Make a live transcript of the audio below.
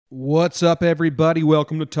What's up, everybody?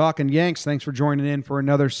 Welcome to Talking Yanks. Thanks for joining in for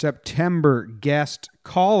another September guest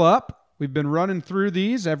call-up. We've been running through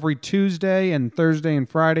these every Tuesday and Thursday and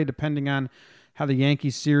Friday, depending on how the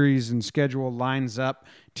Yankees series and schedule lines up.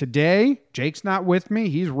 Today, Jake's not with me.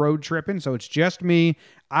 He's road tripping, so it's just me.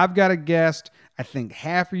 I've got a guest. I think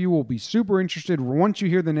half of you will be super interested once you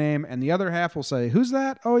hear the name, and the other half will say, who's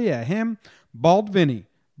that? Oh, yeah, him. Bald Vinny.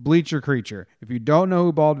 Bleacher Creature. If you don't know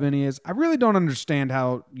who Bald Vinny is, I really don't understand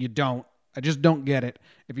how you don't. I just don't get it.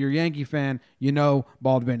 If you're a Yankee fan, you know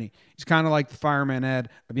Bald Vinny. He's kind of like the Fireman Ed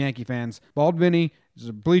of Yankee fans. Bald Vinny is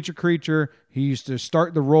a Bleacher Creature. He used to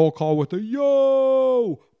start the roll call with a,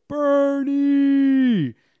 "Yo,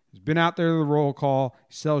 Bernie!" He's been out there with the roll call.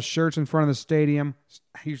 He sells shirts in front of the stadium.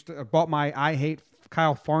 He used to bought my I Hate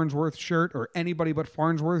Kyle Farnsworth shirt, or anybody but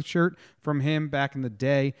Farnsworth shirt, from him back in the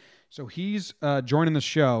day. So he's joining the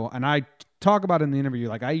show, and I talk about it in the interview.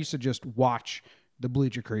 Like, I used to just watch the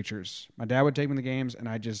Bleacher Creatures. My dad would take me to the games, and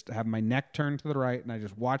I just have my neck turned to the right, and I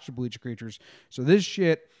just watch the Bleacher Creatures. So this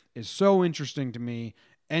shit is so interesting to me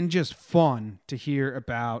and just fun to hear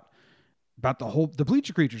about the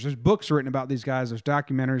Bleacher Creatures. There's books written about these guys. There's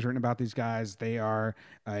documentaries written about these guys. They are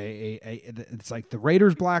it's like the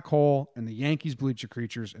Raiders Black Hole and the Yankees Bleacher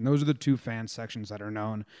Creatures, and those are the two fan sections that are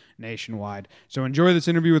known nationwide. So enjoy this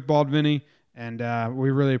interview with Bald Vinny, and we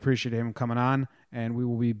really appreciate him coming on, and we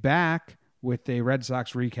will be back with a Red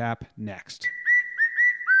Sox recap next.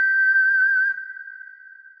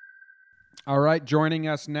 All right, joining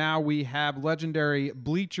us now, we have legendary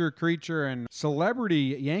Bleacher Creature and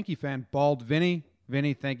celebrity Yankee fan, Bald Vinny.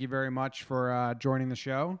 Vinny, thank you very much for joining the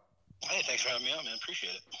show. Hey, thanks for having me on, man.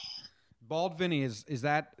 Appreciate it. Bald Vinny, is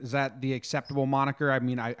that the acceptable moniker? I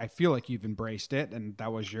mean, I feel like you've embraced it, and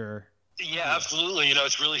that was your... Yeah, absolutely. You know,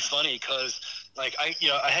 it's really funny because, like, I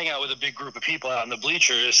hang out with a big group of people out in the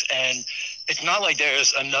bleachers, and it's not like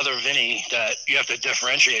there's another Vinny that you have to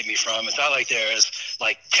differentiate me from. It's not like there's,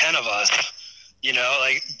 like, 10 of us, you know,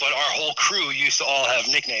 like, but our whole crew used to all have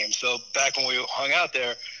nicknames. So back when we hung out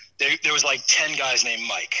there was, like, 10 guys named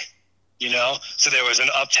Mike, you know? So there was an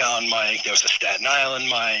Uptown Mike, there was a Staten Island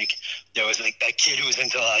Mike, there was, like, that kid who was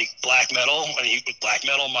into, like, black metal, and he Black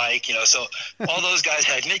Metal Mike, you know? So all those guys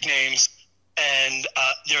had nicknames. And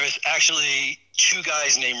there was actually two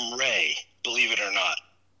guys named Ray, believe it or not.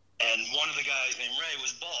 And one of the guys named Ray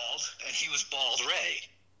was bald, and he was Bald Ray.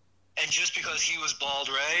 And just because he was Bald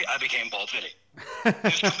Ray, I became Bald Vinny.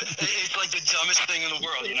 It's like the dumbest thing in the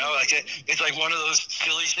world, you know? Like it's like one of those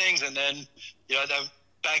silly things. And then, you know,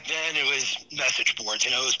 back then it was message boards.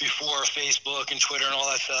 You know, it was before Facebook and Twitter and all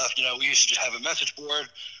that stuff. You know, we used to just have a message board,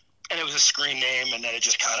 and it was a screen name, and then it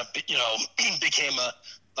just kind of, you know, became a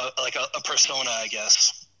persona, I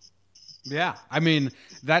guess. Yeah, I mean,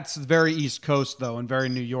 that's very East Coast, though, and very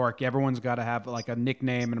New York. Everyone's got to have, like, a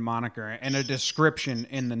nickname and a moniker and a description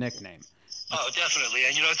in the nickname. Oh, definitely.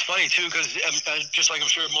 And, you know, it's funny, too, because just like I'm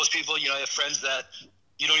sure most people, you know, I have friends that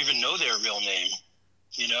you don't even know their real name.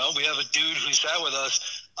 You know, we have a dude who sat with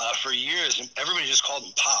us for years, and everybody just called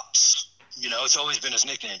him Pops. You know, it's always been his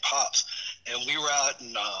nickname, Pops. And we were out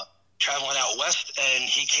in traveling out west, and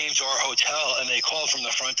he came to our hotel, and they called from the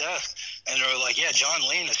front desk, and they were like, "Yeah, John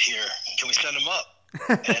Lane is here. Can we send him up?"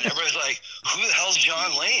 And everybody's like, "Who the hell's John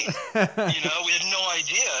Lane?" You know, we had no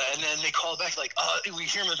idea. And then they called back like, we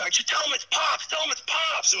hear him in the back, "Just tell him it's Pops. Tell him it's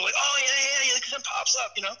Pops." And we're like, "Oh yeah, send Pops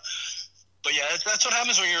up," you know. But yeah, that's what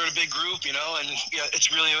happens when you're in a big group, you know. And yeah,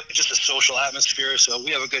 it's really just a social atmosphere, so we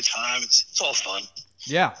have a good time. It's all fun.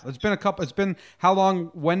 Yeah, it's been how long?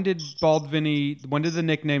 When did the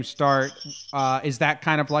nickname start? Is that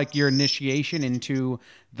kind of like your initiation into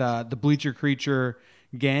the Bleacher Creature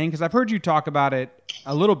gang? Because I've heard you talk about it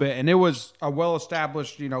a little bit, and it was a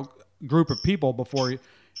well-established, you know, group of people before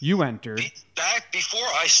you entered. Back before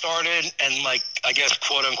I started, and, like, I guess,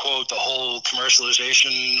 quote unquote, the whole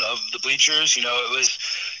commercialization of the bleachers, you know,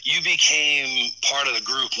 you became part of the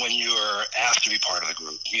group when you were asked to be part of the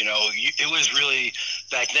group. You know, it was really,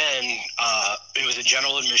 back then, it was a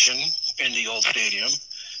general admission in the old stadium.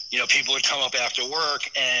 You know, people would come up after work,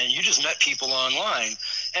 and you just met people online,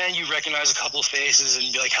 and you recognize a couple of faces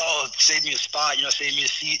and be like, "Oh, save me a spot, you know, save me a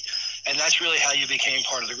seat." And that's really how you became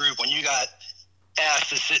part of the group, when you got asked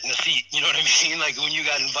to sit in the seat, you know what I mean? Like, when you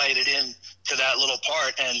got invited in to that little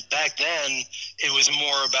part. And back then, it was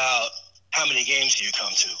more about how many games do you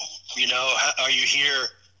come to? You know, are you here?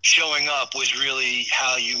 Showing up was really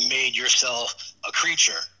how you made yourself a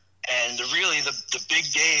creature. And the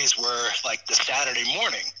big days were like the Saturday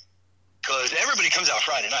morning, because everybody comes out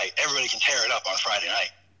Friday night. Everybody can tear it up on Friday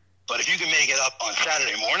night. But if you can make it up on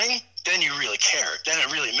Saturday morning, then you really cared. Then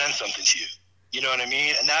it really meant something to you. You know what I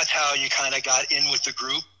mean? And that's how you kind of got in with the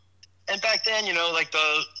group. And back then, like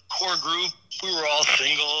the core group, we were all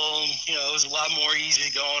single. It was a lot more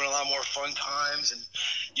easy going, a lot more fun times, and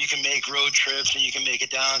you can make road trips and you can make it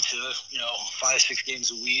down to 5-6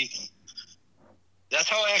 games a week. That's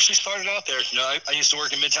how I actually started out there. I used to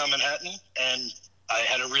work in Midtown Manhattan, and I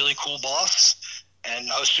had a really cool boss,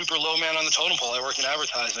 and I was super low man on the totem pole. I worked in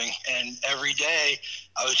advertising, and every day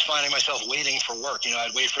I was finding myself waiting for work.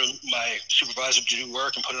 I'd wait for my supervisor to do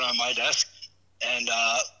work and put it on my desk, and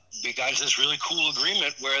we got into this really cool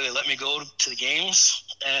agreement where they let me go to the games,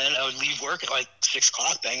 and I would leave work at like 6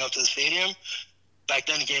 o'clock, bang up to the stadium. Back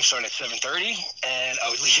then, the game started at 7:30, and I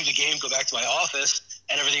would leave the game, go back to my office,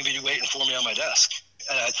 and everything would be waiting for me on my desk.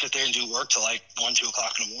 And I'd sit there and do work till like 1, 2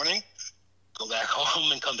 o'clock in the morning, go back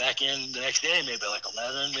home and come back in the next day, maybe like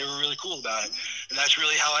 11. They were really cool about it. And that's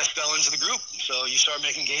really how I fell into the group. So you start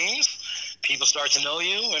making games, people start to know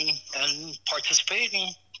you and participate,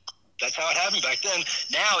 and that's how it happened back then.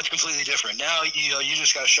 Now it's completely different. Now, you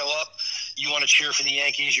just got to show up. You want to cheer for the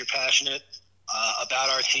Yankees. You're passionate about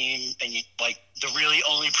our team. And the really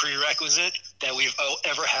only prerequisite that we've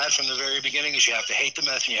ever had from the very beginning is you have to hate the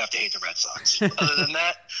Mets and you have to hate the Red Sox. Other than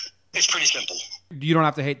that, it's pretty simple. You don't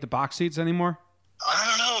have to hate the box seats anymore? I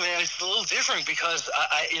don't know, man. It's a little different because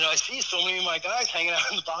I see so many of my guys hanging out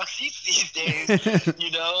in the box seats these days.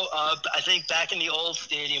 I think back in the old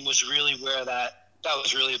stadium was really where that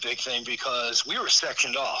was really a big thing because we were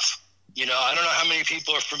sectioned off. I don't know how many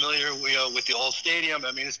people are familiar, with the old stadium.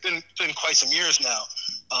 I mean, it's been quite some years now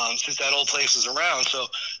since that old place was around. So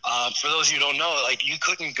for those of you who don't know, you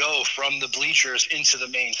couldn't go from the bleachers into the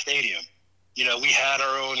main stadium. We had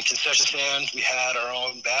our own concession stand. We had our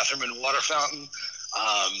own bathroom and water fountain.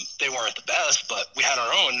 They weren't the best, but we had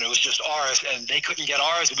our own. And it was just ours, and they couldn't get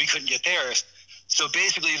ours, and we couldn't get theirs. So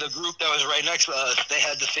basically, the group that was right next to us, they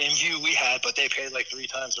had the same view we had, but they paid like 3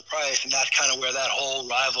 times the price, and that's kind of where that whole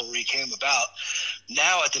rivalry came about.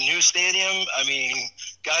 Now at the new stadium, I mean,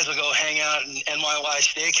 guys will go hang out in NYY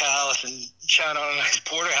Steakhouse and chat on a nice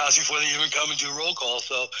porterhouse before they even come and do roll call.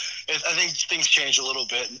 So I think things change a little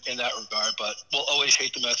bit in that regard, but we'll always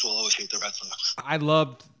hate the Mets. We'll always hate the Red Sox. I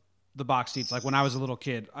loved the box seats. Like when I was a little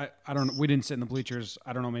kid, I don't, we didn't sit in the bleachers.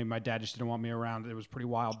 I don't know, maybe my dad just didn't want me around. It was pretty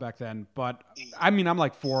wild back then. But I mean, I'm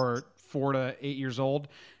like four to 8 years old,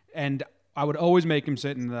 and I would always make him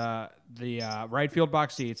sit in the right field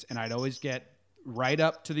box seats, and I'd always get right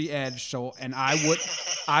up to the edge. So, and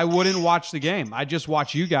I wouldn't watch the game. I just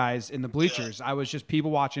watch you guys in the bleachers. I was just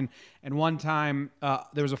people watching. And one time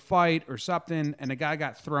there was a fight or something, and a guy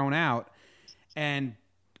got thrown out, and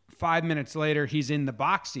 5 minutes later, he's in the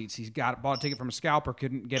box seats. He's bought a ticket from a scalper,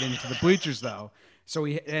 couldn't get into the bleachers though. So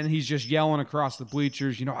he's just yelling across the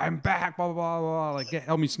bleachers, I'm back, blah, blah, blah, blah, like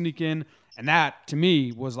help me sneak in. And that to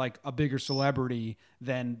me was like a bigger celebrity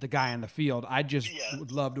than the guy on the field. I just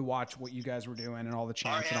would love to watch what you guys were doing and all the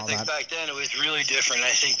chants and all that. Back then it was really different.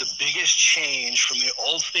 I think the biggest change from the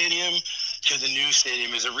old stadium to the new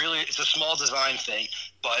stadium is it's a small design thing,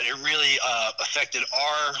 but it really affected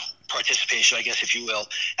our participation, I guess, if you will.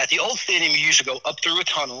 At the old stadium, you used to go up through a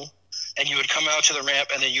tunnel, and you would come out to the ramp,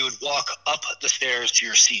 and then you would walk up the stairs to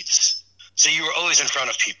your seats. So you were always in front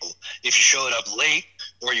of people. If you showed up late,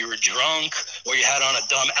 or you were drunk, or you had on a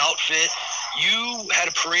dumb outfit, you had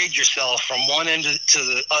to parade yourself from one end to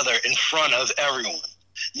the other in front of everyone.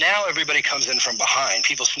 Now everybody comes in from behind.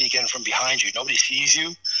 People sneak in from behind you. Nobody sees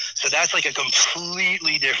you. So that's like a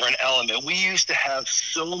completely different element. We used to have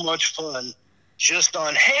so much fun just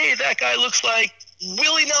on, hey, that guy looks like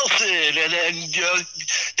Willie Nelson. And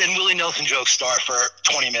then Willie Nelson jokes start for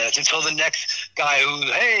 20 minutes until the next guy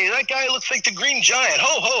hey, that guy looks like the Green Giant.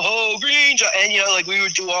 Ho, ho, ho, Green Giant. And, we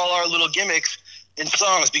would do all our little gimmicks in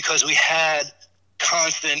songs because we had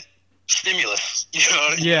constant stimulus. You know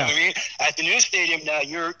what I mean? At the new stadium now,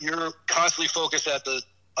 you're constantly focused at the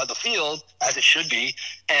field, as it should be,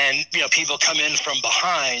 and people come in from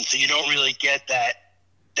behind, so you don't really get that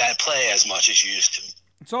play as much as you used to.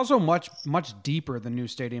 It's also much deeper than new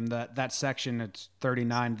stadium. That section, it's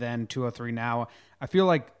 39 then, 203 now. I feel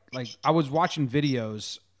like I was watching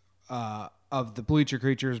videos of the bleacher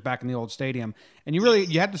creatures back in the old stadium, and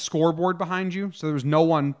you had the scoreboard behind you, so there was no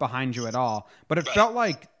one behind you at all. But it felt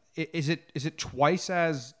like is it twice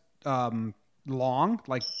as long,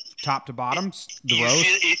 like top to bottom, the rows?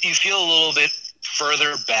 You feel a little bit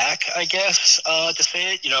further back, I guess, to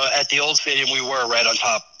say it. At the old stadium, we were right on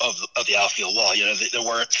top of the outfield wall. There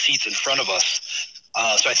weren't seats in front of us.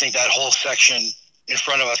 So I think that whole section in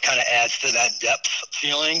front of us kind of adds to that depth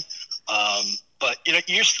feeling. But,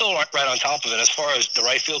 you're still right on top of it. As far as the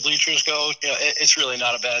right field bleachers go, it's really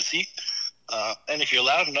not a bad seat. And if you're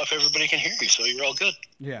loud enough, everybody can hear you, so you're all good.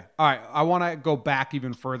 Yeah. All right. I want to go back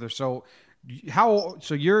even further. So,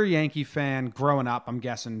 so you're a Yankee fan growing up, I'm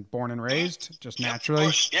guessing, born and raised, just naturally? Of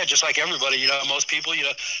course. Yeah, just like everybody, most people,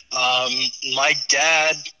 my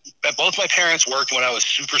dad, both my parents worked when I was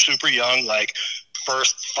super, super young, like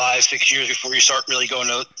first 5-6 years before you start really going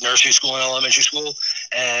to nursery school and elementary school.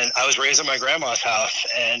 And I was raised at my grandma's house,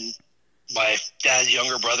 and my dad's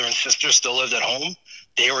younger brother and sister still lived at home.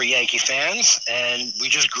 They were Yankee fans, and we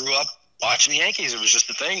just grew up watching the Yankees. It was just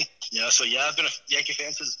a thing, So yeah, I've been a Yankee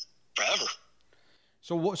fan since forever.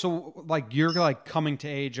 So like you're like coming to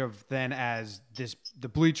age of then as the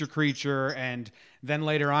bleacher creature, and then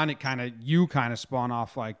later on you kind of spawn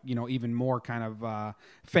off like even more kind of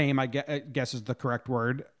fame. I guess is the correct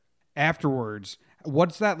word. Afterwards,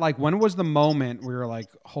 what's that like? When was the moment where you're like,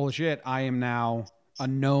 holy shit, I am now a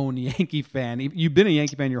known Yankee fan? You've been a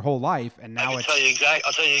Yankee fan your whole life, and now I'll tell you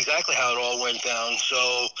exactly how it all went down.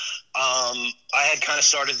 So I had kind of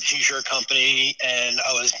started the t-shirt company, and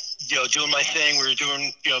I was doing my thing. We were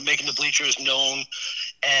doing making the bleachers known,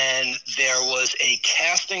 and there was a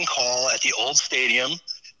casting call at the old stadium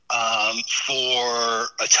for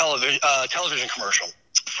a television commercial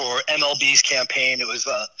for MLB's campaign. It was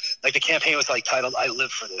like the campaign was like titled "I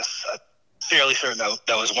Live for This." Fairly certain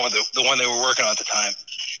that was the one they were working on at the time.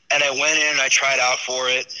 And I went in and I tried out for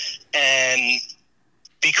it. And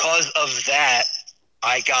because of that,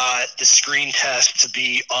 I got the screen test to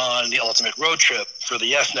be on the Ultimate Road Trip for the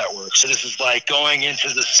Yes Network. So this is like going into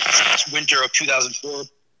this winter of 2004,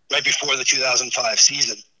 right before the 2005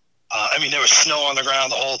 season. There was snow on the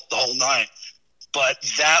ground, the whole nine. But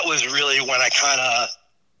that was really when I kind of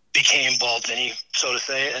became Bald Vinny, so to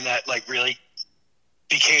say, and that like really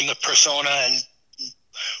became the persona, and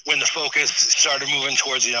when the focus started moving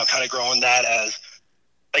towards kind of growing that as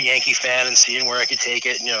a Yankee fan and seeing where I could take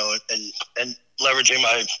it, and leveraging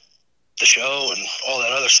the show and all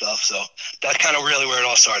that other stuff. So that's kind of really where it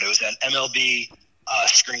all started. It was that MLB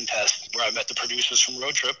screen test where I met the producers from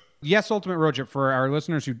Road Trip. Yes, Ultimate Road Trip, for our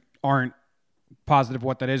listeners who aren't positive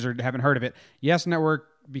what that is or haven't heard of it. Yes Network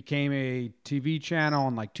became a TV channel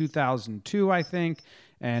in like 2002, I think.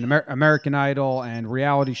 And American Idol and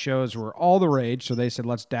reality shows were all the rage, so they said,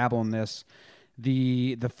 let's dabble in this.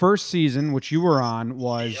 The first season, which you were on,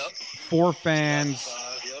 was for fans.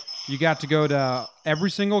 Yep. You got to go to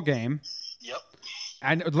every single game. Yep.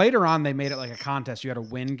 And later on, they made it like a contest. You had to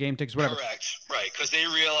win game tickets, whatever. Correct. Right, because they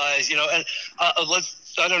realized, and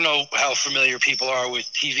I don't know how familiar people are with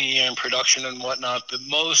TV and production and whatnot, but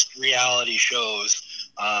most reality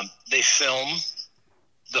shows, they film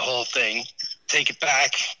the whole thing, take it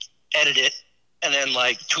back, edit it, and then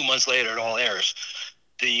like 2 months later it all airs.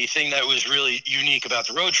 The thing that was really unique about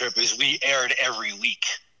the Road Trip is we aired every week.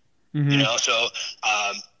 Mm-hmm. So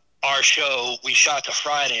our show, we shot to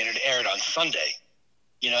Friday and it aired on Sunday.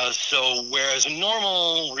 So whereas a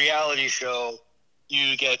normal reality show,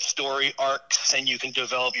 you get story arcs and you can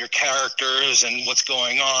develop your characters and what's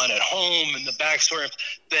going on at home and the backstory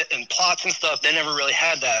and plots and stuff, they never really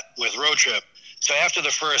had that with Road Trip. So after the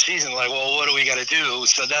first season, like, well, what do we got to do?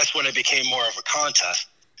 So that's when it became more of a contest.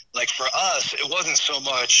 Like for us, it wasn't so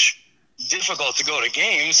much difficult to go to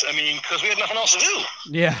games. Because we had nothing else to do.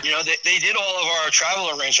 Yeah. They did all of our travel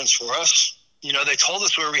arrangements for us. They told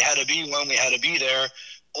us where we had to be, when we had to be there.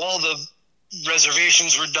 All the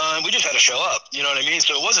reservations were done. We just had to show up. You know what I mean?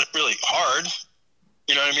 So it wasn't really hard.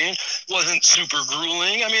 You know what I mean? It wasn't super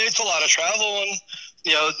grueling. It's a lot of travel, and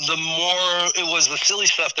the more it was the silly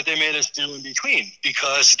stuff that they made us do in between,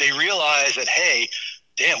 because they realized that, hey,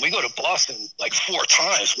 damn, we go to Boston like 4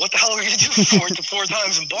 times. What the hell are we going to do four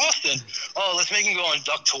times in Boston? Oh, let's make them go on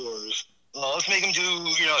duck tours. Oh, let's make them do,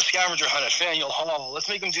 a scavenger hunt at Faneuil Hall. Let's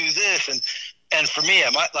make them do this. And for me,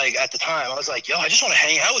 at the time, I was like, yo, I just want to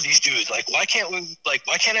hang out with these dudes. Like, why can't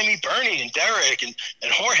I meet Bernie and Derek and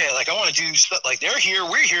Jorge? Like, I want to do stuff. Like, they're here,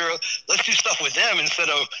 we're here. Let's do stuff with them instead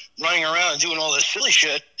of running around and doing all this silly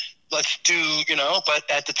shit. Let's do, but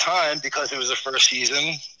at the time, because it was the first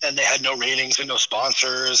season and they had no ratings and no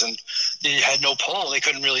sponsors and they had no pull, they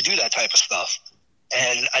couldn't really do that type of stuff.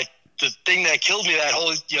 And the thing that killed me that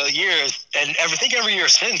whole year is, and I think every year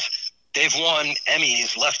since, they've won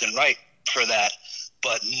Emmys left and right for that,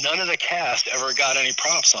 but none of the cast ever got any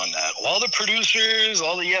props on that. All the producers,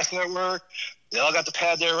 all the Yes Network, they all got to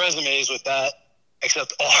pad their resumes with that,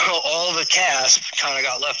 except all the cast kind of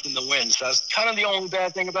got left in the wind. So that's kind of the only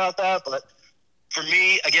bad thing about that. But for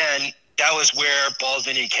me, again, that was where Bald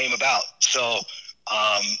Vinny came about. So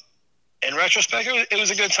in retrospect, it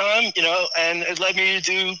was a good time, and it led me to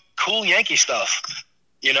do cool Yankee stuff,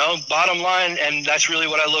 bottom line. And that's really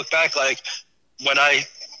what I look back like when I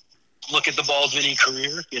look at the Bald Vinny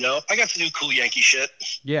career, you know, I got to do cool Yankee shit.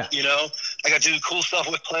 Yeah. You know, I got to do cool stuff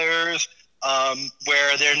with players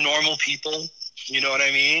where they're normal people. You know what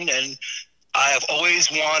I mean? And I have always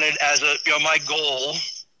wanted, as a, you know, my goal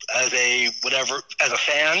as a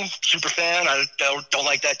fan, super fan. I don't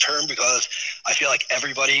like that term because I feel like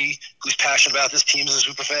everybody who's passionate about this team is a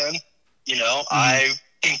super fan. You know, I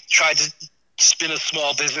tried to spin a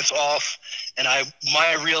small business off, and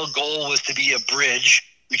my real goal was to be a bridge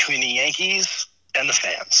between the Yankees and the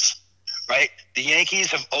fans. Right? The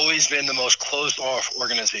Yankees have always been the most closed-off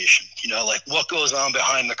organization. You know, like what goes on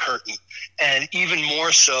behind the curtain, and even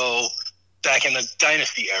more so back in the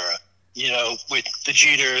dynasty era. You know, with the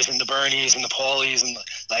Jeters and the Bernies and the Paulies, and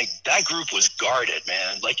like that group was guarded,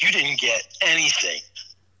 man. Like you didn't get anything.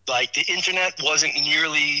 Like the internet wasn't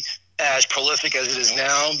nearly as prolific as it is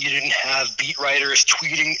now. You didn't have beat writers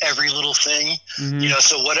tweeting every little thing. You know,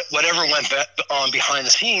 so whatever went on behind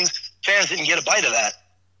the scenes, fans didn't get a bite of that.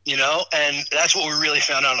 You know, and that's what we really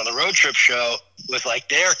found out on the road trip show was like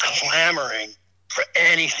they're clamoring for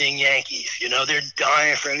anything Yankees. You know, they're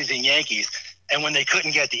dying for anything Yankees. And when they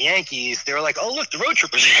couldn't get the Yankees, they were like, "Oh, look, the road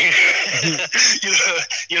trippers are here."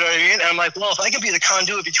 you know what I mean? And I'm like, well, if I can be the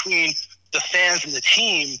conduit between the fans and the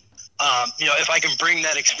team, you know, if I can bring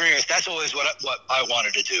that experience, that's always what I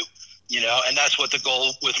wanted to do. You know, and that's what the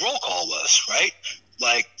goal with Roll Call was, right?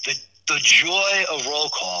 Like the joy of Roll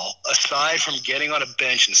Call, aside from getting on a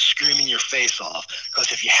bench and screaming your face off,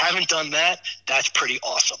 because if you haven't done that, that's pretty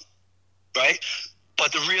awesome, right?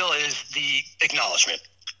 But the real is the acknowledgement,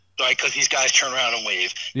 right? Because these guys turn around and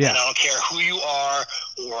wave. Yeah. And I don't care who you are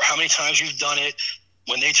or how many times you've done it.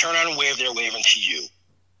 When they turn around and wave, they're waving to you.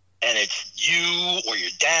 And it's you or your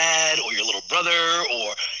dad or your little brother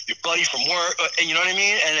or your buddy from work. You know what I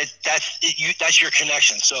mean? And that's your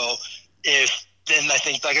connection. So then I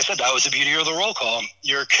think, like I said, that was the beauty of the Roll Call.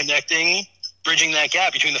 You're connecting, bridging that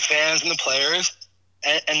gap between the fans and the players.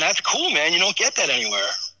 And that's cool, man. You don't get that anywhere.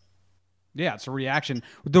 Yeah, it's a reaction.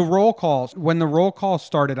 The Roll Call, when the Roll Call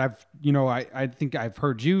started, I think I've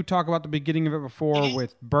heard you talk about the beginning of it before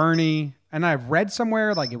with Bernie, and I've read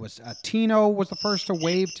somewhere like it was Tino was the first to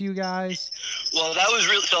wave to you guys. Well, that was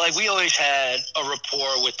really, so like we always had a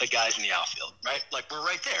rapport with the guys in the outfield, right? Like we're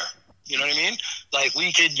right there. You know what I mean? Like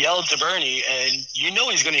we could yell to Bernie and you know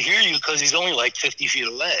he's going to hear you because he's only like 50 feet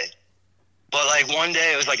away. But like one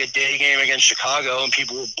day it was like a day game against Chicago and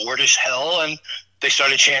people were bored as hell and they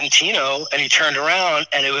started chanting Tino and he turned around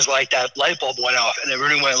and it was like that light bulb went off and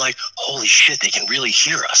everyone went like, holy shit, they can really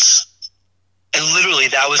hear us. And literally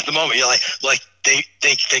that was the moment. You're like they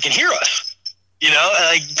can hear us. You know,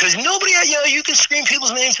 because nobody, you know, you can scream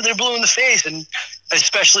people's names till they're blue in the face. And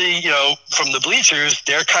especially, you know, from the bleachers,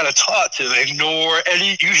 they're kind of taught to ignore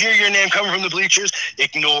any, you hear your name coming from the bleachers,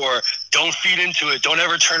 ignore, don't feed into it, don't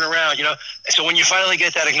ever turn around, you know. So when you finally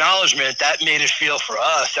get that acknowledgement, that made it feel for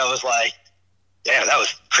us, that was like, damn, that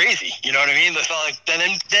was crazy. You know what I mean? It felt like, then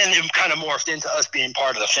it kind of morphed into us being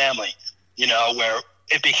part of the family, you know, where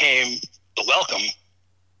it became the welcome,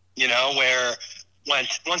 you know, where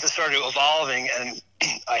once it started evolving, and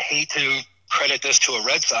I hate to credit this to a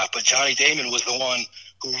Red Sox, but Johnny Damon was the one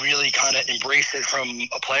who really kind of embraced it from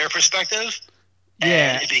a player perspective.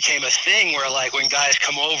 Yeah. And it became a thing where, like, when guys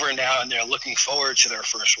come over now and they're looking forward to their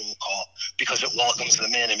first Roll Call because it welcomes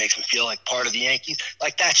them in, it makes them feel like part of the Yankees.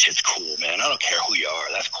 Like, that shit's cool, man. I don't care who you are.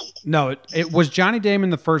 That's cool. No, it was Johnny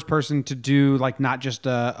Damon the first person to do, like, not just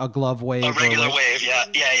a glove wave. A regular wave, yeah.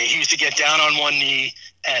 Yeah, he used to get down on one knee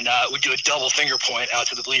and would do a double finger point out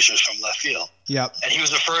to the bleachers from left field. Yep. And he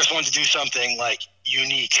was the first one to do something, like,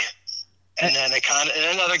 unique. And then and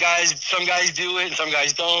then other guys, some guys do it and some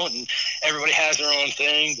guys don't, and everybody has their own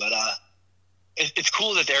thing. But it's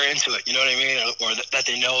cool that they're into it, you know what I mean, or that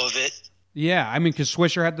they know of it. Yeah, I mean, because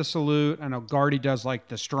Swisher had the salute. I know Gardy does like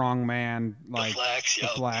the strong man, like the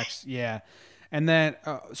flex, yeah. And then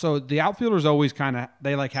so the outfielders always kind of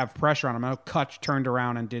they like have pressure on them. I know Kutch turned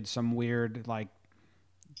around and did some weird like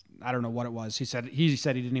I don't know what it was. He said he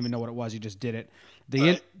didn't even know what it was. He just did it.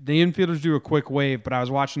 The infielders do a quick wave, but I was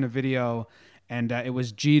watching a video, and it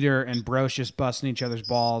was Jeter and Brocious busting each other's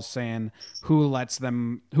balls, saying who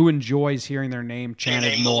enjoys hearing their name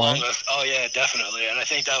chanted more. Oh yeah, definitely. And I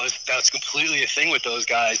think that's completely a thing with those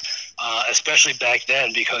guys, especially back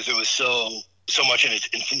then because it was so much in its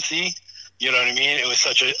infancy. You know what I mean? It was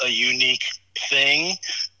such a unique thing.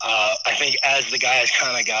 I think as the guys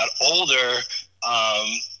kind of got older,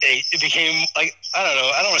 it became like I don't know.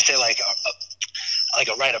 I don't want to say like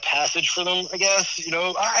a rite of passage for them, I guess. You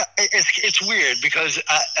know, it's weird because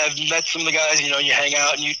I've met some of the guys. You know, you hang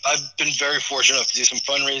out, and I've been very fortunate enough to do some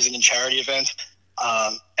fundraising and charity events.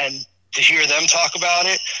 And to hear them talk about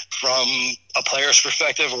it from a player's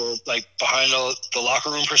perspective or like behind the locker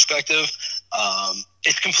room perspective,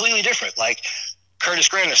 it's completely different. Like Curtis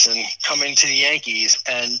Granderson coming to the Yankees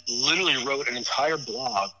and literally wrote an entire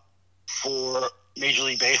blog for Major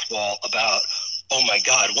League Baseball about, oh my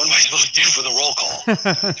God, what am I supposed to do for the roll call?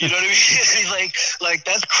 You know what I mean? like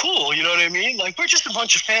that's cool. You know what I mean? Like, we're just a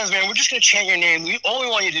bunch of fans, man. We're just going to chant your name. All we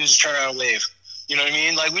want you to do is turn around and wave. You know what I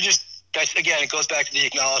mean? Like, guys, again, it goes back to the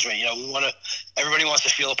acknowledgement. You know, everybody wants to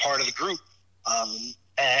feel a part of the group.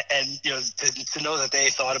 And you know, to know that they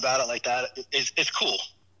thought about it like that, it's cool.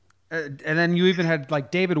 And then you even had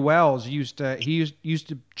like David Wells used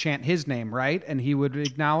to chant his name, right? And he would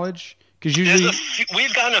acknowledge, because usually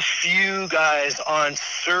we've gotten a few guys on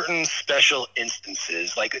certain special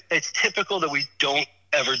instances. Like, it's typical that we don't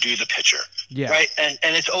ever do the pitcher, right? And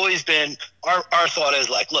it's always been our thought is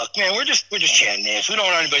like, look, man, we're just chanting names. We don't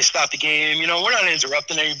want anybody to stop the game. You know, we're not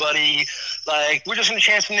interrupting anybody. Like, we're just gonna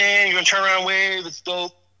chant some names. You're gonna turn around and wave. It's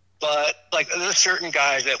dope. But like, there's certain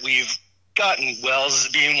guys that we've gotten, Wells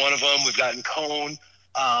being one of them. We've gotten Cone,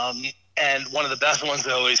 and one of the best ones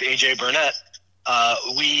though is AJ Burnett.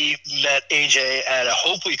 We met AJ at a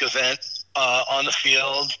Hope Week event on the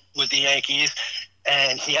field with the Yankees.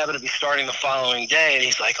 And he happened to be starting the following day, and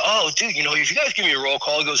he's like, "Oh, dude, you know, if you guys give me a roll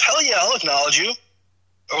call," he goes, "Hell yeah, I'll acknowledge you."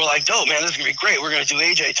 And we're like, "Dope, man, this is gonna be great. We're gonna do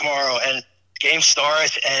AJ tomorrow." And game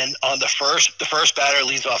starts, and on the first batter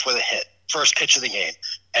leads off with a hit, first pitch of the game.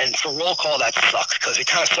 And for roll call, that sucks because it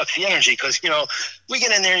kind of sucks the energy. Because, you know, we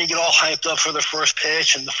get in there and you get all hyped up for the first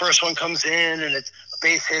pitch, and the first one comes in, and it's a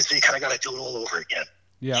base hit, so you kind of got to do it all over again.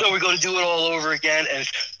 Yeah. So we go to do it all over again, and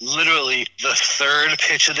it's literally the third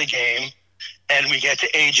pitch of the game. And we get to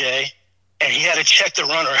AJ, and he had to check the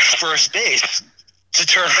runner at first base to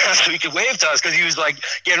turn around so he could wave to us because he was like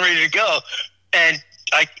getting ready to go. And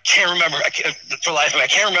I can't remember, for life of me, I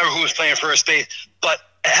can't remember who was playing first base, but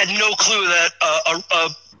I had no clue that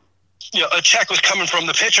a check was coming from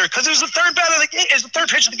the pitcher because it was the third bat of the game. It's the third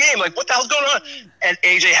pitch of the game. Like, what the hell's going on? And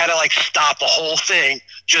AJ had to like stop the whole thing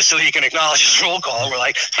just so he can acknowledge his roll call. We're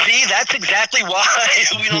like, see, that's exactly why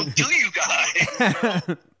we don't do you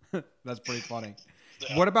guys. That's pretty funny.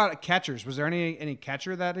 Yeah. What about catchers? Was there any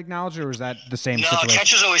catcher that acknowledged, or was that the same No, situation?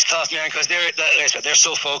 Catcher's always tough, man, because like I said, they're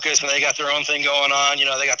so focused and they got their own thing going on. You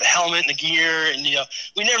know, they got the helmet and the gear, and you know,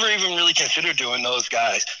 we never even really considered doing those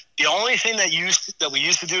guys. The only thing that we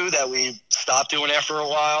used to do that we stopped doing after a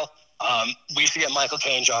while, we used to get Michael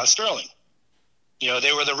Kay and John Sterling. You know,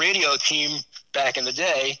 they were the radio team back in the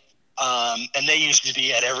day, and they used to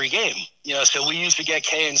be at every game. You know, so we used to get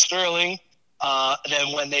Kay and Sterling. And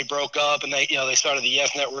then when they broke up and they started the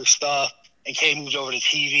Yes Network stuff and Kay moved over to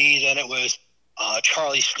TV, then it was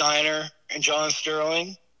Charlie Steiner and John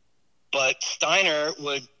Sterling. But Steiner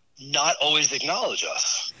would not always acknowledge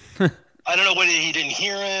us. I don't know whether he didn't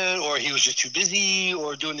hear it or he was just too busy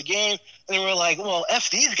or doing the game. And then we're like, well,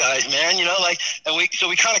 F these guys, man, you know, like, and we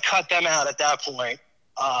kind of cut them out at that point.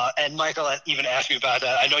 And Michael even asked me about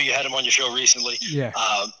that. I know you had him on your show recently. Yeah.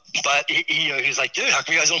 But he's like, dude, how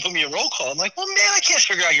come you guys don't put me in roll call? I'm like, well, man, I can't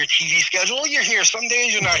figure out your TV schedule. You're here some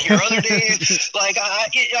days, you're not here other days. Like, I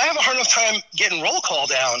have a hard enough time getting roll call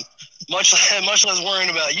down, much less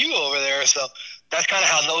worrying about you over there. So that's kind of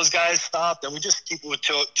how those guys stopped. And we just keep it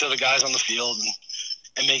to the guys on the field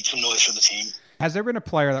and make some noise for the team. Has there been a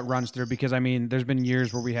player that runs through? Because, I mean, there's been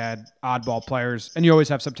years where we had oddball players, and you always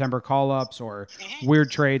have September call-ups or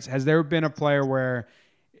weird trades. Has there been a player where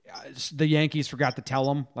the Yankees forgot to tell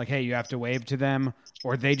them, like, hey, you have to wave to them,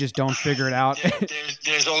 or they just don't figure it out?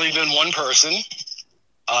 There's only been one person, and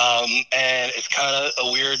it's kind of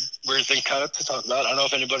a weird thing kind of to talk about. I don't know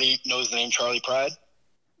if anybody knows the name Charlie Pride.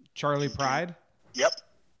 Charlie Pride? Yep.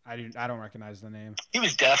 I don't recognize the name. He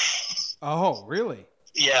was deaf. Oh, really?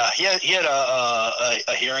 Yeah, he had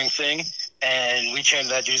a hearing thing, and we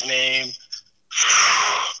changed that dude's name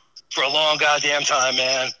for a long goddamn time,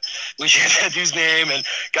 man. We changed that dude's name, and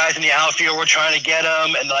guys in the outfield were trying to get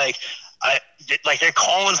him, and they're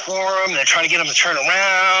calling for him, and they're trying to get him to turn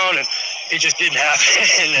around, and it just didn't happen.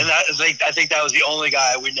 And I think that was the only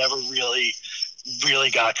guy we never really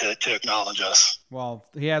got to acknowledge us. Well,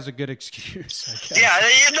 he has a good excuse, I guess. Yeah,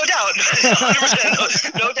 no doubt.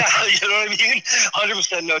 100% no doubt. You know what I mean?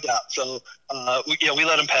 100% no doubt. So, we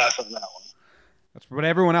let him pass on that one. But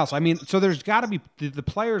everyone else, I mean, so there's got to be the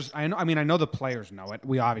players. I know the players know it.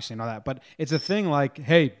 We obviously know that. But it's a thing like,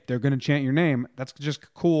 hey, they're going to chant your name. That's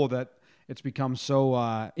just cool that it's become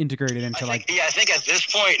so integrated into I think at this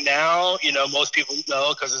point now, you know, most people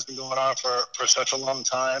know because it's been going on for such a long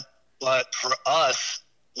time. But for us,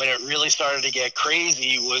 when it really started to get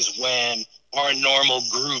crazy was when our normal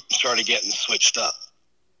group started getting switched up.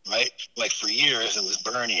 right? Like for years, it was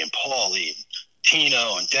Bernie and Paulie,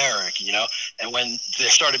 Tino and Derek, and when there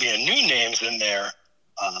started being new names in there,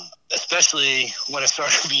 especially when it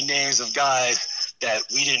started to be names of guys that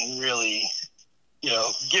we didn't really,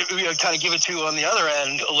 kind of give it to on the other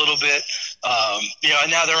end a little bit,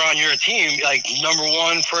 and now they're on your team. Like number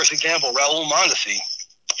one, first example, Raul Mondesi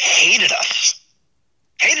hated us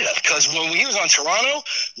because when he was on Toronto,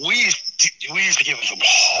 we used to give him some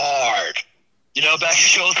hard, back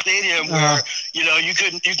at the old stadium where, you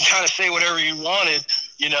can kind of say whatever you wanted,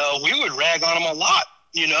 we would rag on him a lot,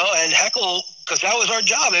 and heckle, because that was our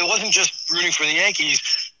job. It wasn't just rooting for the Yankees.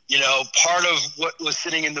 Part of what was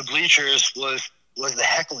sitting in the bleachers was the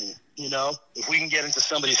heckling. If we can get into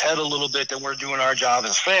somebody's head a little bit, then we're doing our job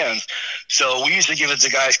as fans. So we used to give it to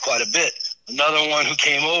guys quite a bit. Another one who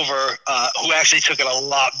came over, who actually took it a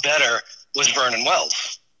lot better, was Vernon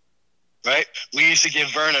Wells. Right? We used to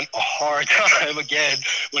give Vernon a hard time again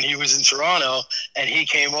when he was in Toronto, and he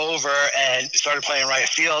came over and started playing right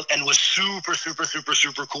field and was super, super, super,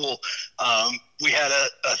 super cool. We had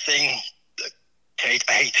a thing.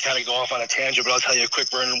 I hate to kind of go off on a tangent, but I'll tell you a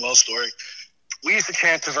quick Vernon Wells story. We used to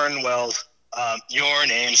chant to Vernon Wells, "Your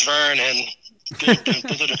name's Vernon."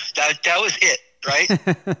 That was it, right?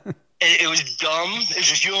 It was dumb. It was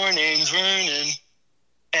just, "Your name's Vernon."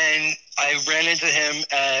 And I ran into him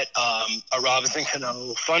at a Robinson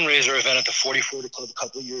Cano fundraiser event at the 4040 Club a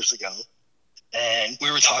couple of years ago. And we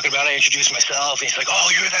were talking about it. I introduced myself. And he's like,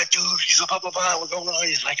 "Oh, you're that dude." He's like, "Blah, blah, blah. What's going on?"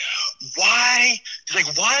 He's like, why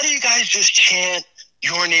do you guys just chant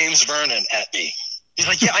 "Your name's Vernon" at me? He's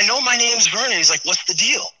like, "Yeah, I know my name's Vernon." He's like, "What's the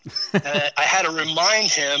deal?" And I had to remind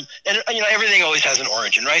him. And, everything always has an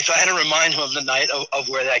origin, right? So I had to remind him of the night of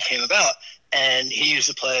where that came about. And he used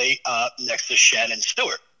to play next to Shannon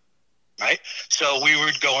Stewart, right? So we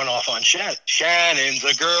were going off on Shannon. Shannon's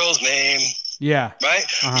a girl's name. Yeah. Right?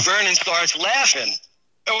 Uh-huh. Vernon starts laughing.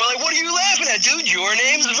 And we're like, "What are you laughing at, dude? Your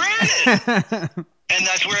name's Vernon." And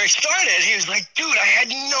that's where it started. He was like, "Dude, I had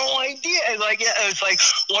no idea." It's like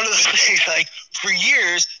one of those things, like, for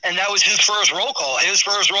years, and that was his first roll call. His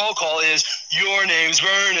first roll call is, "Your name's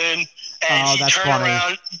Vernon." And he turned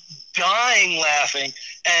around dying laughing.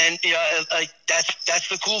 And that's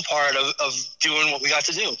the cool part of doing what we got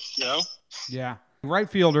to do, Yeah. Right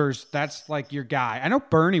fielders, that's like your guy. I know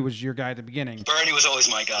Bernie was your guy at the beginning. Bernie was always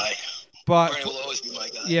my guy. But Bernie will always be my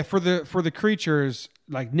guy. Yeah, for the Creatures,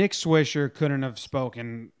 like Nick Swisher couldn't have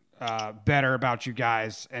spoken better about you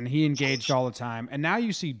guys, and he engaged all the time. And now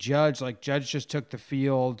you see Judge, like Judge just took the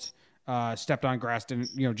field, stepped on grass,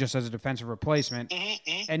 just as a defensive replacement.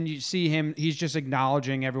 Mm-hmm. And you see him, he's just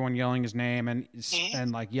acknowledging everyone yelling his name and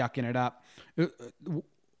like yucking it up.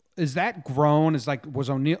 Is that grown? Was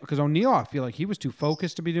O'Neill, because O'Neill, I feel like he was too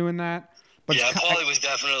focused to be doing that. But yeah, Paulie was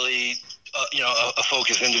definitely, a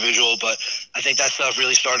focused individual, but I think that stuff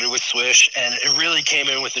really started with Swish, and it really came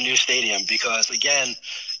in with the new stadium because, again,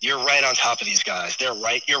 you're right on top of these guys. You're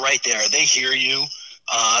right there. They hear you,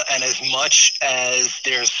 and as much as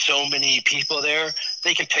there's so many people there,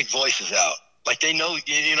 they can pick voices out. Like, they know,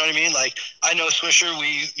 you know what I mean? Like, I know Swisher,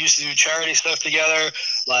 we used to do charity stuff together.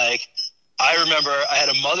 Like, I remember I had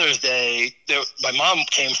a Mother's Day. My mom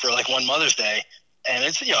came for, like, one Mother's Day. And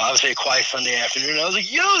it's, obviously a quiet Sunday afternoon. I was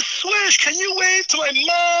like, "Yo, Swish, can you wave to my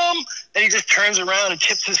mom?" And he just turns around and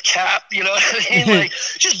tips his cap, you know what I mean? Like,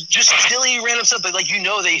 just silly random stuff, but, like,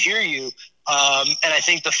 they hear you. And I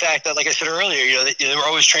think the fact that, like I said earlier, they were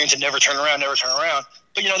always trained to never turn around.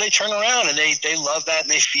 But, they turn around and they love that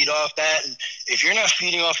and they feed off that. And if you're not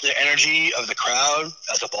feeding off the energy of the crowd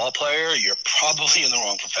as a ball player, you're probably in the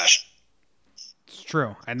wrong profession.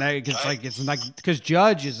 True, and because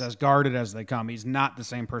Judge is as guarded as they come. He's not the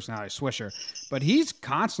same personality as Swisher, but he's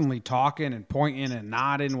constantly talking and pointing and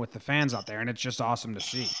nodding with the fans out there, and it's just awesome to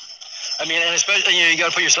see. I mean, and especially you got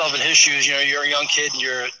to put yourself in his shoes. You're a young kid, and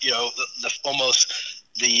you're almost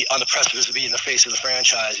on the precipice of being the face of the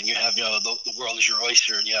franchise, and you have the world is your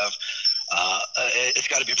oyster, and you have. It's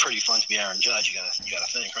got to be pretty fun to be Aaron Judge. You gotta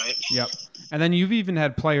think, right? Yep. And then you've even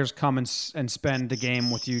had players come and spend the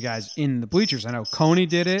game with you guys in the bleachers. I know Coney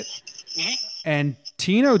did it, and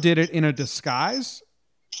Tino did it in a disguise.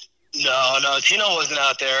 No, Tino wasn't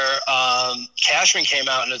out there. Cashman came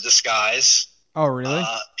out in a disguise. Oh, really?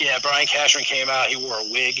 Yeah, Brian Cashman came out. He wore a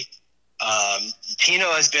wig.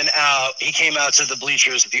 Tino has been out. He came out to the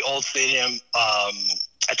bleachers at the old stadium.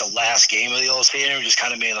 At the last game of the old stadium, we just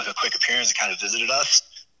kind of made like a quick appearance and kind of visited us.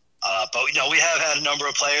 But we have had a number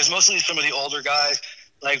of players, mostly some of the older guys.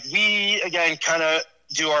 Like, we, again, kind of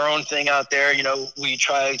do our own thing out there. We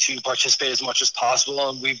try to participate as much as possible,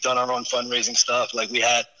 and we've done our own fundraising stuff. Like, we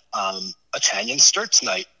had a Tanyan Sturts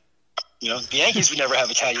night, You know, the Yankees would never have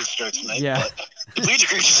Italian Sturts night, Yeah. but the Bleacher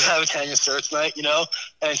Creatures would have Italian Sturts night, you know,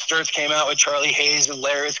 and Sturts came out with Charlie Hayes and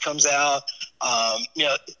Larry's comes out. You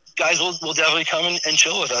know, guys will definitely come and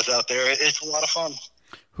chill with us out there. It's a lot of fun.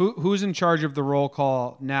 Who's in charge of the roll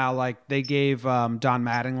call now? Like they gave Don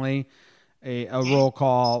Mattingly a roll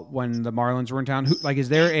call when the Marlins were in town. Is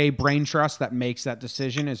there a brain trust that makes that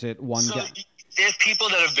decision? Is it one guy? There's people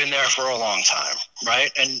that have been there for a long time, right?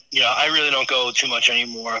 And, you know, I really don't go too much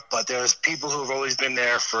anymore, but there's people who have always been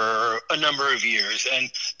there for a number of years, and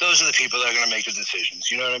those are the people that are going to make the decisions.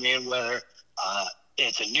 You know what I mean? Whether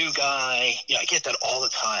it's a new guy, you know, I get that all the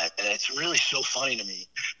time, and it's really so funny to me.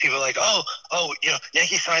 People are like, oh, you know,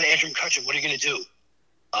 Yankees signed Andrew McCutchen. What are you going to do?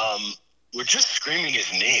 We're just screaming his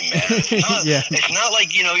name, man. It's not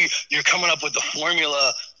like, you know, you're coming up with the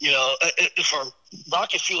formula, you know, for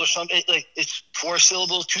rocket fuel or something. Like it's 4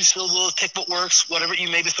 syllables, 2 syllables, pick what works, whatever. You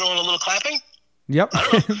maybe throw in a little clapping. Yep. I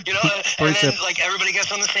don't know, you know, and then like everybody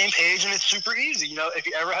gets on the same page and it's super easy. You know, if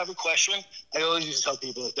you ever have a question, I always used to tell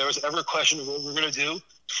people if there was ever a question of what we're going to do,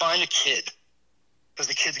 find a kid because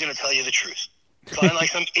the kid's going to tell you the truth. Find like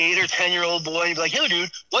some 8 or 10-year-old boy and be like, yo, dude,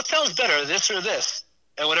 what sounds better, this or this?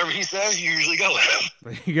 And whatever he says, you usually go with him.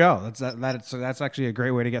 There you go. That's actually a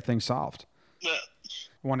great way to get things solved. Yeah.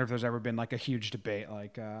 I wonder if there's ever been like a huge debate.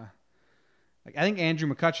 Like I think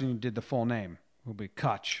Andrew McCutchen did the full name. Will be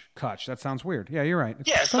Kutch. That sounds weird. Yeah, you're right.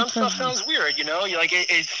 Some stuff sounds weird. You know, like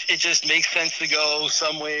it just makes sense to go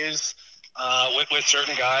some ways with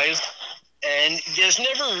certain guys, and there's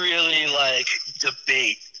never really like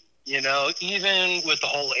debate. You know, even with the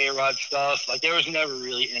whole A-Rod stuff, like there was never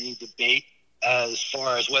really any debate as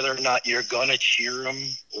far as whether or not you're gonna cheer him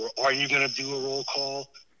or are you gonna do a roll call.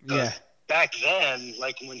 Yeah. Back then,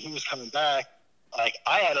 like when he was coming back, like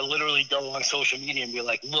I had to literally go on social media and be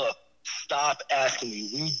like, look, stop asking me.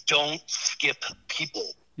 We don't skip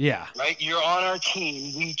people. Yeah. Right? You're on our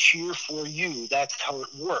team. We cheer for you. That's how it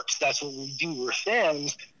works. That's what we do. We're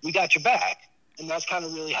fans. We got your back. And that's kind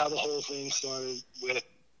of really how the whole thing started with,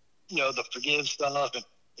 you know, the forgive stuff and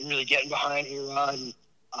really getting behind A-Rod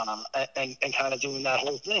and kind of doing that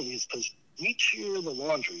whole thing is because we cheer the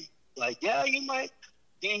laundry. Like, yeah, you might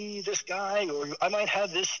be this guy or I might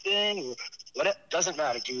have this thing or what. It doesn't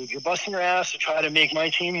matter, dude. You're busting your ass to try to make my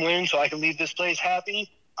team win so I can leave this place happy.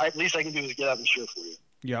 At least I can do is get up and cheer for you.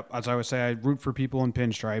 Yep. As I always say, I root for people in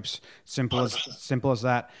pinstripes. Simple as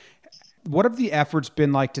that. What have the efforts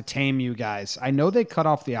been like to tame you guys? I know they cut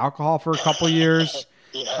off the alcohol for a couple years.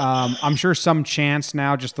 Yeah. I'm sure some chants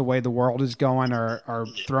now, just the way the world is going, are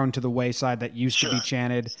thrown to the wayside that used to be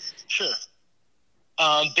chanted. Sure.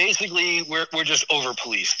 Basically, we're just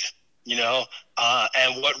over-policed, you know?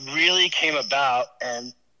 And what really came about,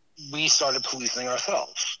 and we started policing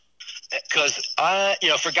ourselves. Because, you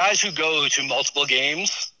know, for guys who go to multiple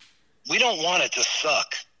games, we don't want it to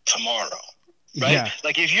suck tomorrow. Right? Yeah.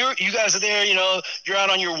 Like if you guys are there, you know, you're out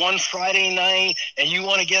on your one Friday night and you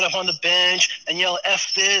want to get up on the bench and yell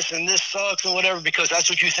F this and this sucks and whatever because that's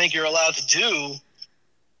what you think you're allowed to do.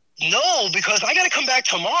 No, because I got to come back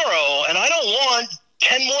tomorrow and I don't want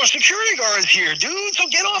 10 more security guards here, dude. So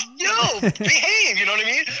get off, you know, behave, you know what I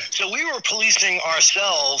mean? So we were policing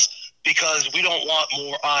ourselves because we don't want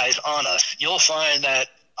more eyes on us. You'll find that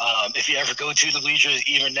if you ever go to the bleachers,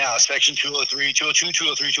 even now, Section 203, 202,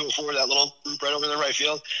 203, 204, that little group right over in the right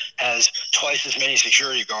field has twice as many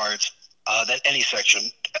security guards that any section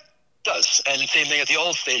does. And the same thing at the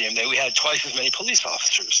old stadium. We had twice as many police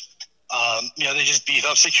officers. You know, they just beef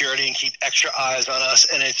up security and keep extra eyes on us,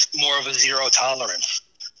 and it's more of a zero tolerance.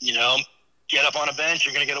 You know, get up on a bench,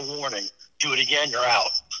 you're going to get a warning. Do it again, you're out.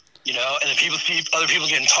 You know, and then people see other people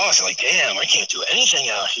getting tossed. They're like, damn, I can't do anything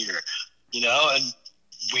out here. You know, and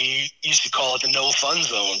we used to call it the no fun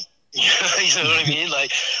zone. You know what I mean?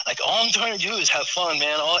 Like all I'm trying to do is have fun,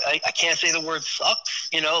 man. I can't say the word sucks.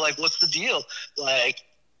 You know, like what's the deal? Like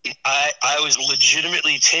I was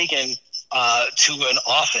legitimately taken to an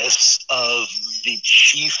office of the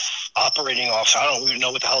chief operating officer. I don't even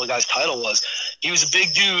know what the hell the guy's title was. He was a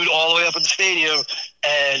big dude all the way up at the stadium.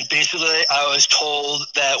 And basically I was told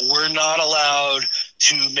that we're not allowed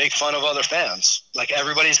to make fun of other fans. Like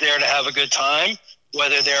everybody's there to have a good time,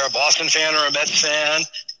 whether they're a Boston fan or a Mets fan.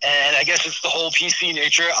 And I guess it's the whole PC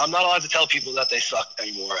nature. I'm not allowed to tell people that they suck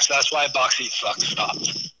anymore. So that's why box seat sucks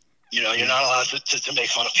stopped. You know, you're not allowed to make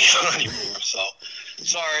fun of people anymore. So,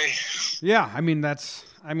 sorry. Yeah, I mean, I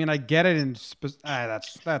get it.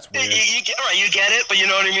 That's weird. You get it, but you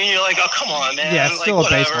know what I mean? You're like, oh, come on, man. Yeah, it's like, still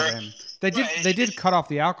whatever. a baseball game. They did cut off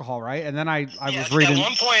the alcohol, right? And then I was reading. At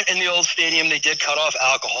one point in the old stadium, they did cut off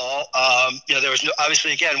alcohol. There was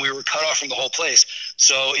obviously, again, we were cut off from the whole place,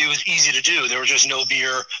 so it was easy to do. There was just no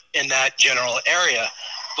beer in that general area.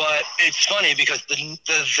 But it's funny because the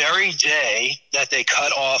very day that they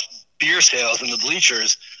cut off beer sales in the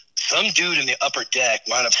bleachers, some dude in the upper deck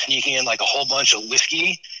wound up sneaking in like a whole bunch of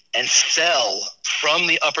whiskey and fell from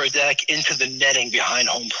the upper deck into the netting behind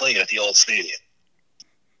home plate at the old stadium.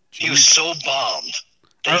 He was so bombed.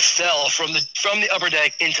 They fell from the upper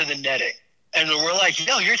deck into the netting. And we're like,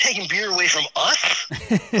 yo, you're taking beer away from us?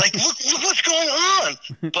 Like, look what's going on.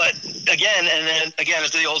 But again,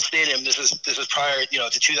 at the old stadium, this is prior,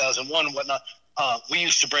 to 2001 and whatnot. We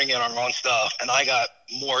used to bring in our own stuff, and I got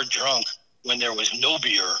more drunk when there was no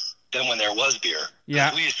beer than when there was beer.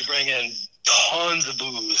 Yeah. We used to bring in tons of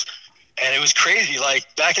booze. And it was crazy.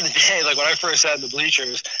 Like back in the day, like when I first sat in the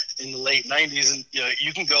bleachers in the late 90s, and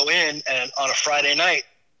you can go in and on a Friday night,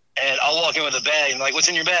 and I'll walk in with a bag and like, what's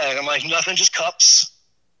in your bag? I'm like, nothing, just cups.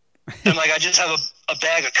 And like, I just have a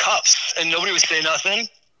bag of cups, and nobody would say nothing.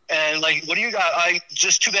 And like, what do you got?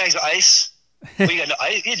 Just 2 bags of ice. What do you got? No,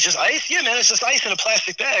 ice? Yeah, just ice? Yeah, man, it's just ice in a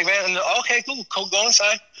plastic bag, man. And okay, cool, go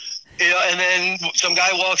inside. And then some guy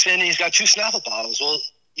walks in and he's got 2 Snapple bottles. Well,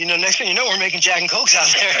 next thing you know, we're making Jack and Cokes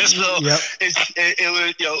out there. So yep.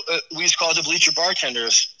 it was, we used to call it the bleacher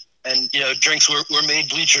bartenders. And, drinks were made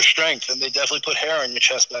bleacher strength, and they definitely put hair on your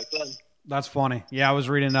chest back then. That's funny. Yeah, I was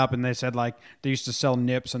reading up, and they said, like, they used to sell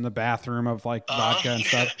nips in the bathroom of, like, vodka and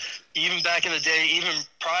stuff. Even back in the day, even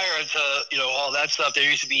prior to, all that stuff, there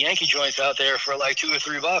used to be Yankee joints out there for, like, $2 or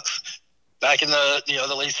 $3. Back in the,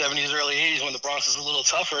 the late 70s, early 80s, when the Bronx was a little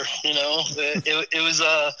tougher, it was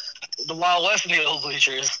the Wild West in the old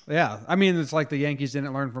bleachers. Yeah. I mean, it's like the Yankees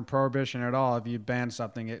didn't learn from Prohibition at all. If you ban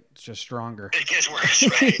something, it's just stronger. It gets worse,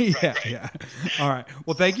 right? Yeah. All right.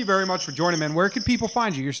 Well, thank you very much for joining, man. Where can people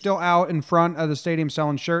find you? You're still out in front of the stadium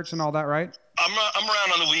selling shirts and all that, right? I'm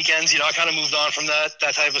around on the weekends. I kind of moved on from that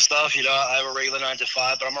type of stuff. I have a regular 9 to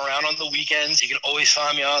 5, but I'm around on the weekends. You can always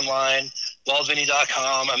find me online,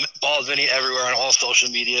 baldvinny.com. I'm baldvinny everywhere on all social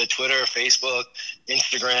media, Twitter, Facebook,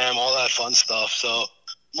 Instagram, all that fun stuff. So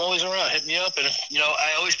I'm always around. Hit me up. And,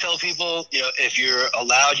 I always tell people, if you're a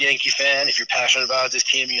loud Yankee fan, if you're passionate about this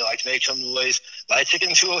team and you like to make some noise, buy a ticket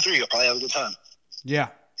in 203. You'll probably have a good time. Yeah,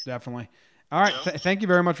 definitely. All right. Thank you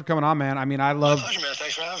very much for coming on, man. I mean, I love. My pleasure, man.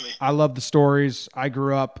 Thanks for having me. I love the stories. I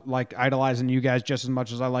grew up like idolizing you guys just as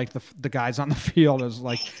much as I like the guys on the field. As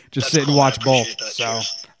like just sit and watch both. So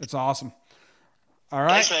it's awesome. All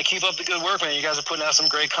right. Thanks, man. Keep up the good work, man. You guys are putting out some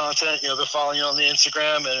great content. Been following you on the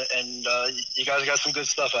Instagram, and you guys got some good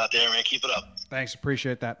stuff out there, man. Keep it up. Thanks.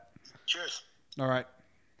 Appreciate that. Cheers. All right.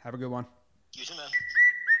 Have a good one. You too, man.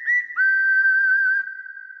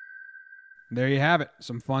 There you have it.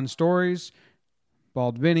 Some fun stories.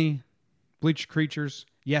 Bald Vinny, Bleacher Creatures,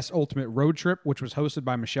 Yes Ultimate Road Trip, which was hosted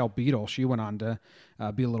by Michelle Beadle. She went on to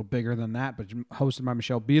be a little bigger than that, but hosted by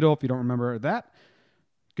Michelle Beadle. If you don't remember that,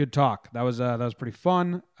 good talk. That was pretty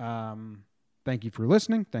fun. Thank you for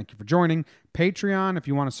listening. Thank you for joining. Patreon, if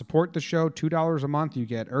you want to support the show, $2 a month. You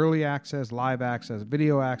get early access, live access,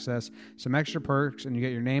 video access, some extra perks, and you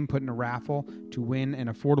get your name put in a raffle to win an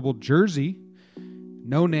affordable jersey.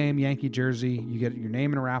 No name Yankee jersey. You get your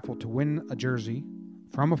name in a raffle to win a jersey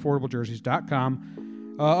from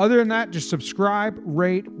affordablejerseys.com. Other than that, just subscribe,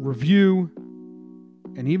 rate, review.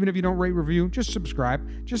 And even if you don't rate, review, just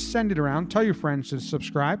subscribe. Just send it around. Tell your friends to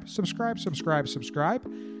subscribe. Subscribe.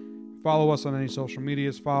 Follow us on any social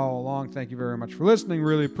medias. Follow along. Thank you very much for listening.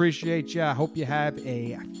 Really appreciate you. I hope you have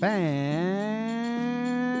a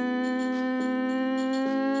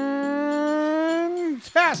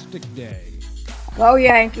fantastic day. Go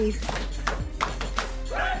Yankees.